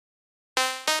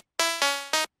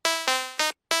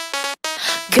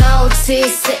Goatee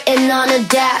sitting on a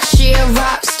dash. She a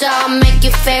rock star, make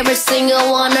your favorite singer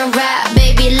wanna rap.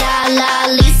 Baby la la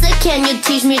Lisa, can you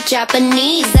teach me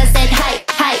Japanese? I said hype,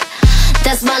 hype,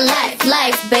 that's my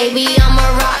life, baby, I'm a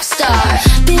rock star.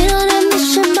 Been on a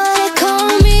mission but they call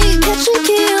me catch and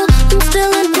kill. I'm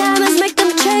still in diamonds, make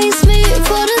them chase me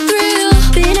for the thrill.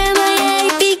 Been MIA,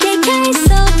 BKK,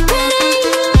 so pretty.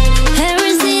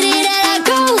 Every city that I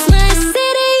go's my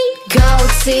city.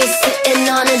 Goatee sitting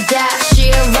on a dash. She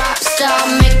a rock star,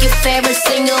 make your favorite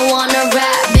singer wanna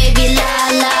rap. Baby la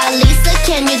la Lisa,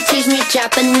 can you teach me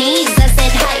Japanese? I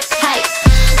said hype, hype,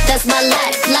 that's my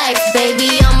life,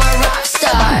 baby, I'm a rock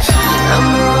star. I'm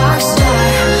a rock star,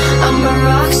 I'm a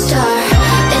rock star.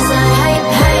 Is that hype,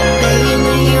 hype, baby,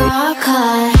 make you rock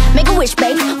hard. Make a wish,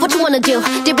 babe, what you wanna do?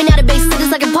 Dipping out of base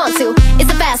cities like a pontoon. It's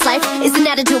a fast life, it's an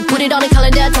attitude. Put it on a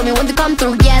calendar, tell me when to come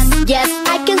through. Yes, yes,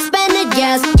 I can spend it,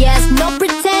 yes, yes. No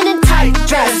pretending, tight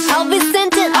dress, I'll be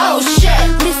sent it, oh shit.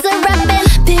 Lisa rapping.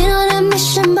 Been on a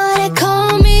mission but they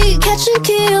call me catch and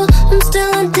kill. I'm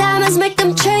still in diamonds, make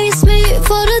them chase me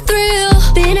for the thrill.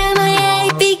 Been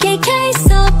MIA, BKK,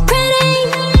 so pretty.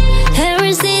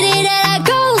 Every city that I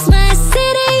go's my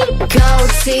city.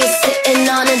 Goatee sitting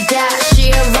on a dash.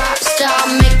 She a rock star,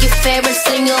 make your favorite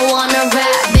singer wanna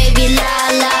rap. Baby la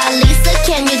la Lisa,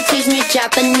 can you teach me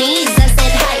Japanese? I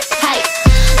said hype, hype,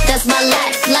 that's my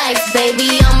life,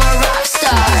 baby, I'm a rock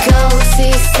star.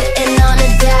 Goatee sitting on a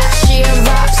dash. She a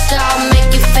rock star,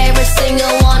 make your favorite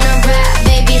singer wanna rap.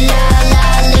 Baby la la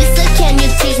Lisa, can you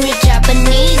teach me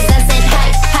Japanese? I said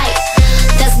hype, hype,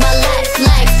 that's my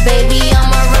life, baby,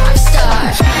 I'm a rock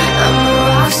star. I'm a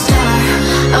rock star,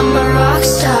 I'm a rock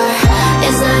star.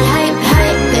 Is that hype,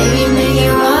 hype, baby, make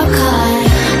you rock hard.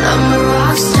 I'm a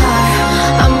rock star,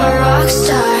 I'm a rock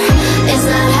star. Is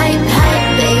that hype, hype,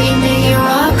 baby, make you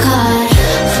rock hard.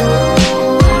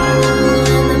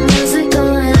 And the music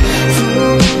going,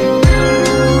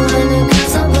 and the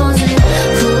girls are posing.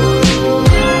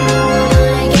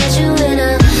 I get you in a.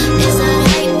 Is that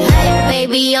hype, hype,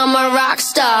 baby, I'm a rock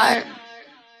star.